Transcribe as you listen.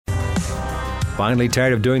Finally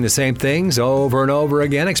tired of doing the same things over and over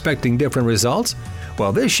again, expecting different results?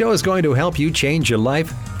 Well, this show is going to help you change your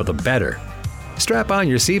life for the better. Strap on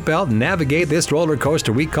your seatbelt and navigate this roller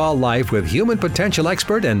coaster we call life with human potential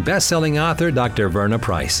expert and best-selling author Dr. Verna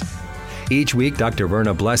Price. Each week, Dr.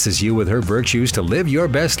 Verna blesses you with her virtues to live your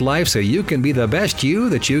best life so you can be the best you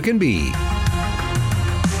that you can be.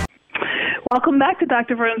 Welcome back to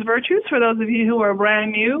Dr. Verna's Virtues. For those of you who are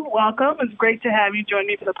brand new, welcome. It's great to have you join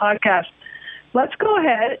me for the podcast. Let's go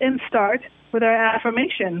ahead and start with our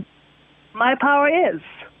affirmation. My power is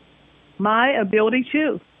my ability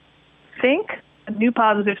to think a new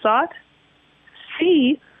positive thought,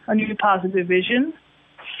 see a new positive vision,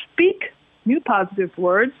 speak new positive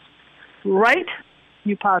words, write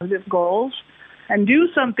new positive goals, and do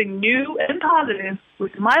something new and positive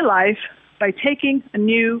with my life by taking a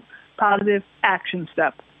new positive action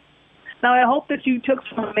step. Now, I hope that you took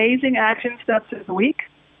some amazing action steps this week,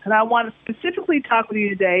 and I want to specifically talk with you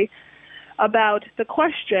today about the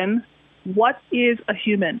question, what is a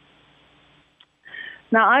human?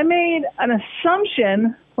 Now, I made an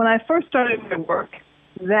assumption when I first started my work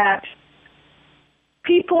that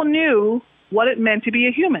people knew what it meant to be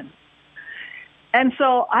a human. And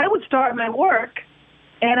so I would start my work,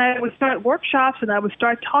 and I would start workshops, and I would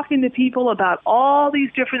start talking to people about all these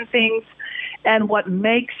different things and what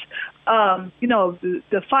makes,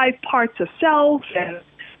 the 5 parts of self and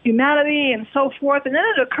humanity and so forth. And then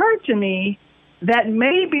it occurred to me that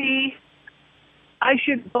maybe I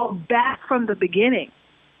should go back from the beginning.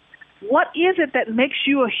 What is it that makes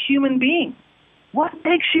you a human being? What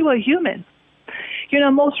makes you a human?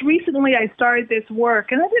 Most recently I started this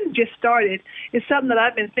work, and I didn't just start it. It's something that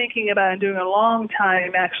I've been thinking about and doing a long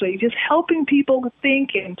time, actually, just helping people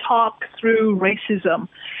think and talk through racism.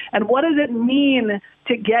 And what does it mean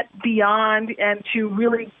to get beyond and to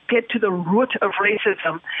really get to the root of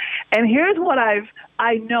racism? And here's what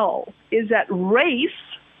I know is that race,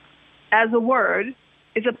 as a word,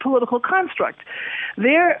 is a political construct.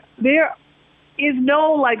 There is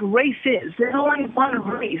no races. There's only one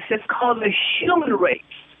race. It's called the human race.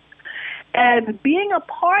 And being a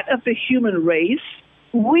part of the human race,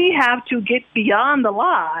 we have to get beyond the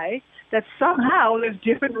lie that somehow there's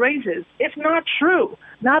different races. It's not true.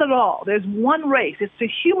 Not at all. There's one race. It's the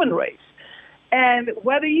human race. And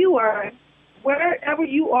wherever you are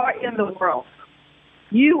in the world,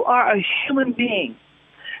 you are a human being.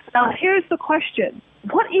 Now, here's the question.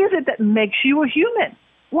 What is it that makes you a human?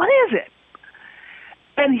 What is it?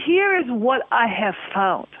 And here is what I have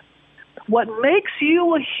found. What makes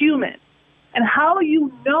you a human and how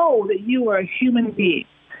you know that you are a human being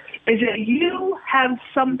is that you have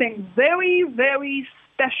something very, very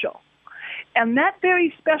special. And that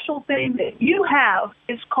very special thing that you have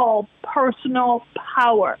is called personal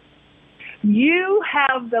power. You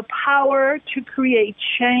have the power to create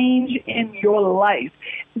change in your life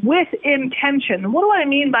with intention. What do I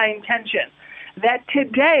mean by intention? That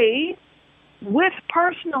today, with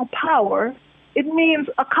personal power, it means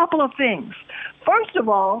a couple of things. First of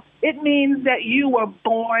all, it means that you were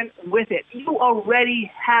born with it. You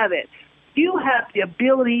already have it. You have the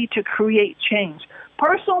ability to create change.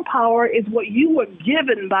 Personal power is what you were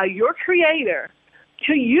given by your Creator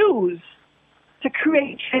to use to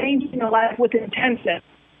create change in your life with intention.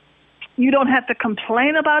 You don't have to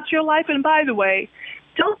complain about your life. And by the way,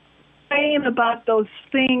 don't complain about those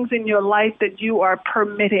things in your life that you are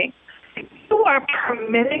permitting. If you are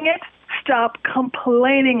permitting it, stop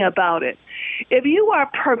complaining about it. If you are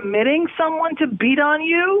permitting someone to beat on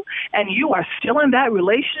you and you are still in that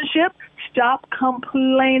relationship, stop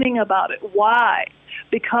complaining about it. Why?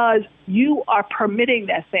 Because you are permitting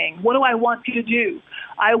that thing. What do I want you to do?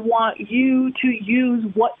 I want you to use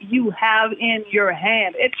what you have in your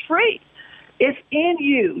hand. It's free. It's in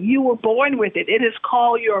you. You were born with it. It is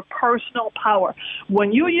called your personal power.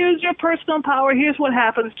 When you use your personal power, here's what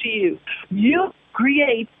happens to you. You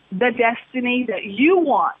create the destiny that you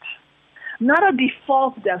want, not a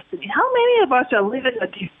default destiny. How many of us are living a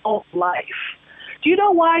default life? Do you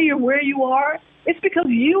know why you're where you are? It's because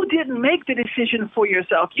you didn't make the decision for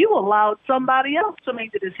yourself. You allowed somebody else to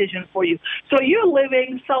make the decision for you. So you're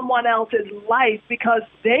living someone else's life because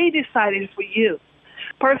they decided for you.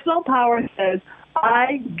 Personal power says,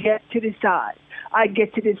 I get to decide. I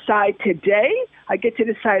get to decide today. I get to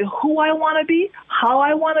decide who I want to be, how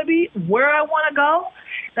I want to be, where I want to go.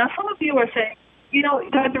 Now, some of you are saying,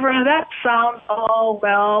 Dr. Verna, that sounds,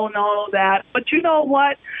 that. But you know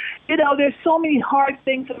what? There's so many hard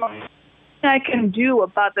things I can do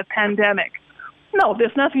about the pandemic. No,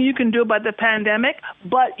 there's nothing you can do about the pandemic,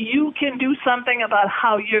 but you can do something about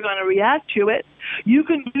how you're going to react to it. You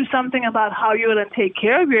can do something about how you're going to take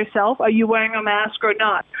care of yourself. Are you wearing a mask or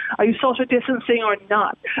not? Are you social distancing or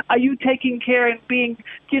not? Are you taking care and being,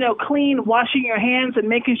 clean, washing your hands and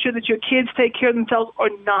making sure that your kids take care of themselves or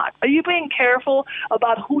not? Are you being careful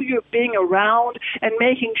about who you're being around and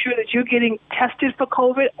making sure that you're getting tested for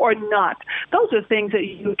COVID or not? Those are things that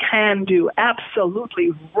you can do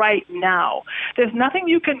absolutely right now. There's nothing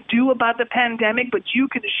you can do about the pandemic, but you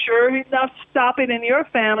can sure enough stop it in your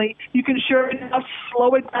family. You can sure enough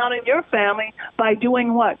slow it down in your family by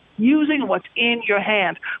doing what? Using what's in your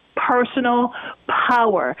hand. Personal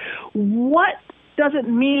power. What does it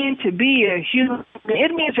mean to be a human?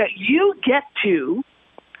 It means that you get to,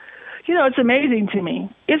 it's amazing to me.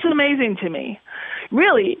 It's amazing to me.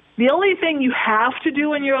 Really, the only thing you have to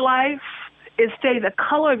do in your life is stay the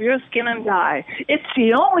color of your skin and die. It's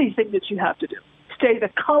the only thing that you have to do. Stay the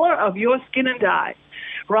color of your skin and die,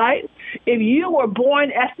 right? If you were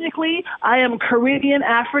born ethnically, I am Caribbean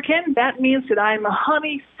African. That means that I am a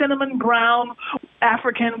honey, cinnamon brown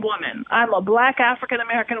African woman. I'm a black African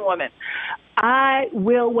American woman.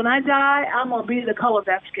 When I die, I'm going to be the color of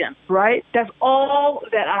that skin, right? That's all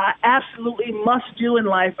that I absolutely must do in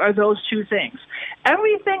life are those two things.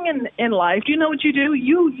 Everything in life, you know what you do?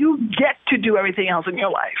 You get to do everything else in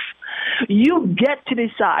your life. You get to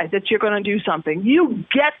decide that you're going to do something. You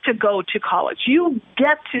get to go to college. You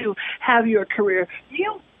get to have your career.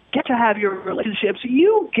 You get to have your relationships.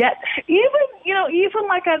 You get, even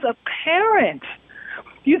like as a parent,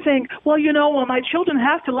 you think, well, my children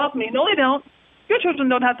have to love me. No, they don't. Your children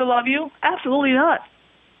don't have to love you. Absolutely not.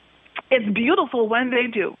 It's beautiful when they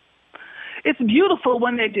do. It's beautiful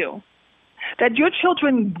when they do. That your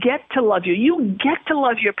children get to love you. You get to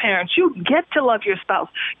love your parents. You get to love your spouse.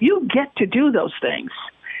 You get to do those things.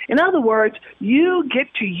 In other words, you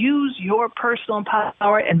get to use your personal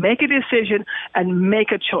power and make a decision and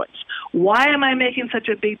make a choice. Why am I making such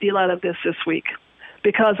a big deal out of this week?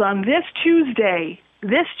 Because on this Tuesday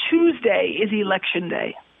is Election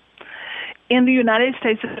Day in the United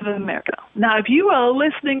States of America. Now, if you are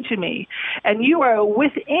listening to me and you are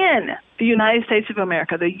within the United States of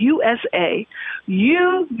America, the USA,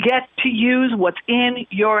 you get to use what's in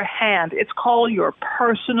your hand. It's called your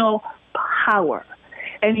personal power.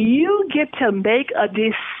 And you get to make a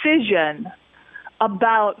decision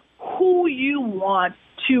about who you want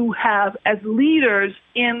to have as leaders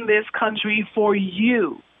in this country for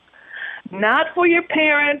you. Not for your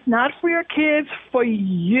parents, not for your kids, for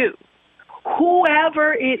you.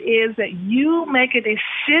 Whoever it is that you make a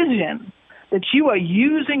decision that you are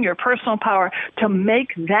using your personal power to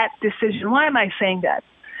make that decision. Why am I saying that?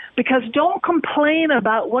 Because don't complain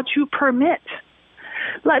about what you permit.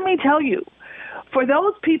 Let me tell you, for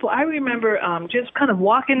those people, I remember just kind of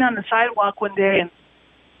walking down the sidewalk one day and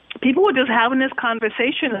people were just having this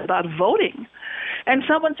conversation about voting. And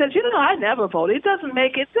someone says, I never vote. It doesn't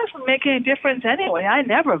make any difference anyway. I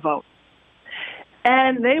never vote.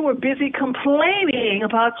 And they were busy complaining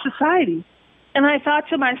about society. And I thought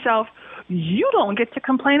to myself, you don't get to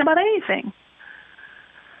complain about anything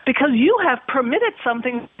because you have permitted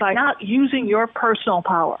something by not using your personal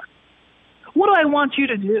power. What do I want you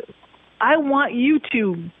to do? I want you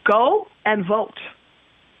to go and vote.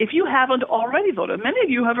 If you haven't already voted, many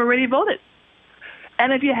of you have already voted.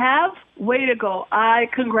 And if you have, way to go. I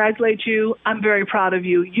congratulate you. I'm very proud of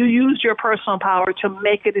you. You used your personal power to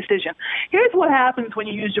make a decision. Here's what happens when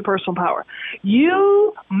you use your personal power.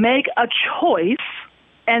 You make a choice,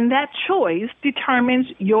 and that choice determines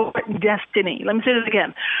your destiny. Let me say this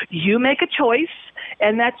again. You make a choice,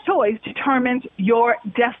 and that choice determines your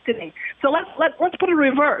destiny. So let's put it in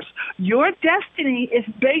reverse. Your destiny is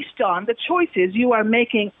based on the choices you are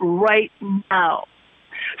making right now.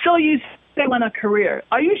 So you say want a career.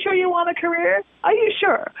 Are you sure you want a career? Are you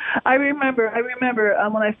sure? I remember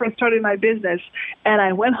when I first started my business, and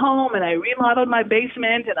I went home and I remodeled my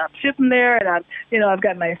basement, and I'm sitting there, and I've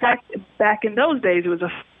got my fax. Back in those days, it was a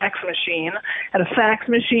fax machine,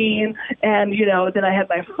 and then I had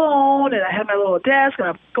my phone, and I had my little desk, and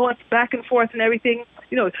I'm going back and forth and everything,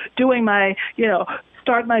 doing my,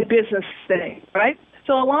 start my business thing, right?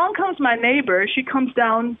 So along comes my neighbor. She comes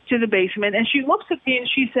down to the basement, and she looks at me, and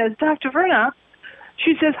she says, Dr. Verna,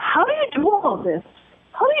 she says, how do you do all this?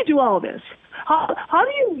 How do you do all this? How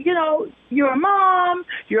do you, you're a mom,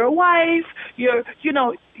 you're a wife,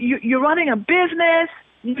 you're running a business,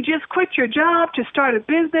 you just quit your job to start a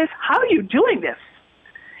business. How are you doing this?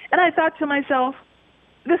 And I thought to myself,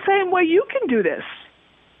 the same way you can do this.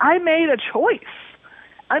 I made a choice.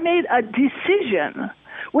 I made a decision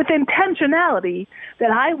with intentionality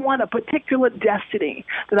that I want a particular destiny,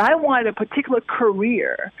 that I want a particular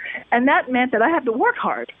career. And that meant that I had to work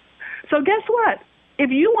hard. So guess what?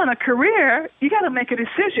 If you want a career, you got to make a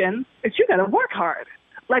decision that you got to work hard,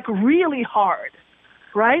 like really hard,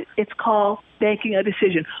 right? It's called making a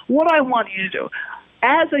decision. What do I want you to do?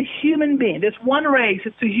 As a human being, there's one race,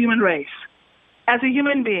 it's the human race. As a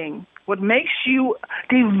human being, what makes you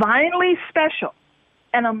divinely special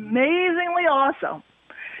and amazingly awesome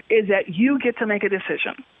is that you get to make a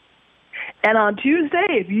decision. And on Tuesday,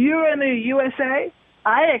 if you're in the USA,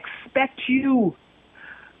 I expect you,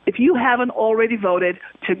 if you haven't already voted,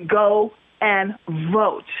 to go and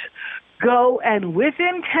vote. Go and, with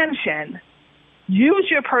intention, use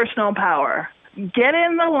your personal power. Get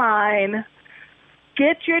in the line.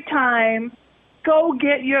 Get your time. Go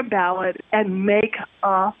get your ballot and make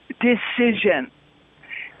a decision.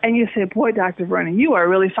 And you say, boy, Dr. Vernon, you are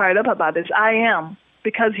really fired up about this. I am,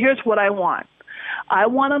 because here's what I want. I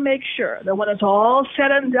want to make sure that when it's all said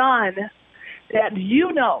and done, that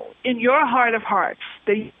you know in your heart of hearts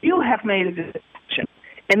that you have made a decision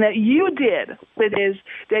and that you did what it is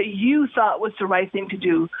that you thought was the right thing to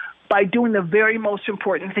do by doing the very most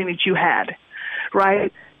important thing that you had,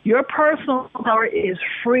 right? Your personal power is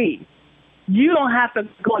free. You don't have to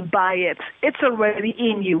go and buy it. It's already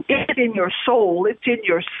in you. It's in your soul. It's in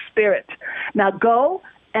your spirit. Now go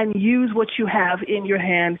and use what you have in your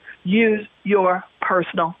hand. Use your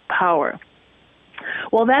personal power.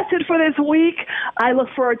 Well, that's it for this week. I look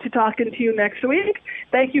forward to talking to you next week.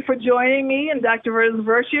 Thank you for joining me in Dr. Vernon's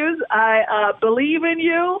Virtues. I believe in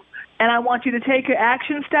you, and I want you to take your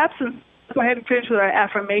action steps and go ahead and finish with our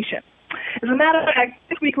affirmation. As a matter of fact,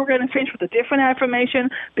 this week we're going to finish with a different affirmation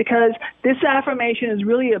because this affirmation is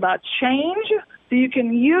really about change, so you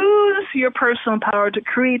can use your personal power to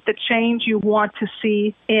create the change you want to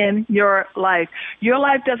see in your life. Your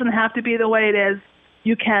life doesn't have to be the way it is.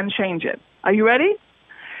 You can change it. Are you ready?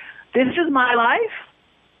 This is my life,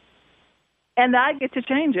 and I get to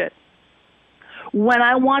change it. When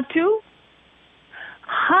I want to,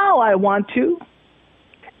 how I want to,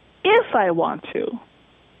 if I want to,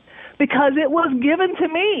 because it was given to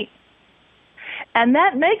me. And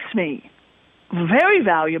that makes me very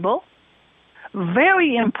valuable,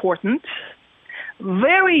 very important,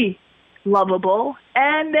 very lovable,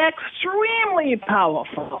 and extremely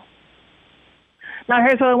powerful. Now,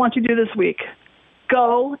 here's what I want you to do this week.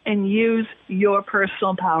 Go and use your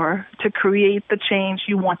personal power to create the change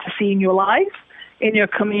you want to see in your life, in your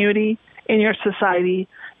community, in your society,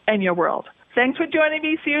 and your world. Thanks for joining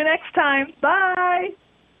me. See you next time. Bye.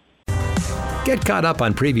 Get caught up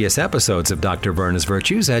on previous episodes of Dr. Vernon's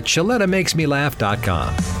Virtues at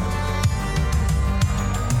ShalettaMakesMeLaugh.com.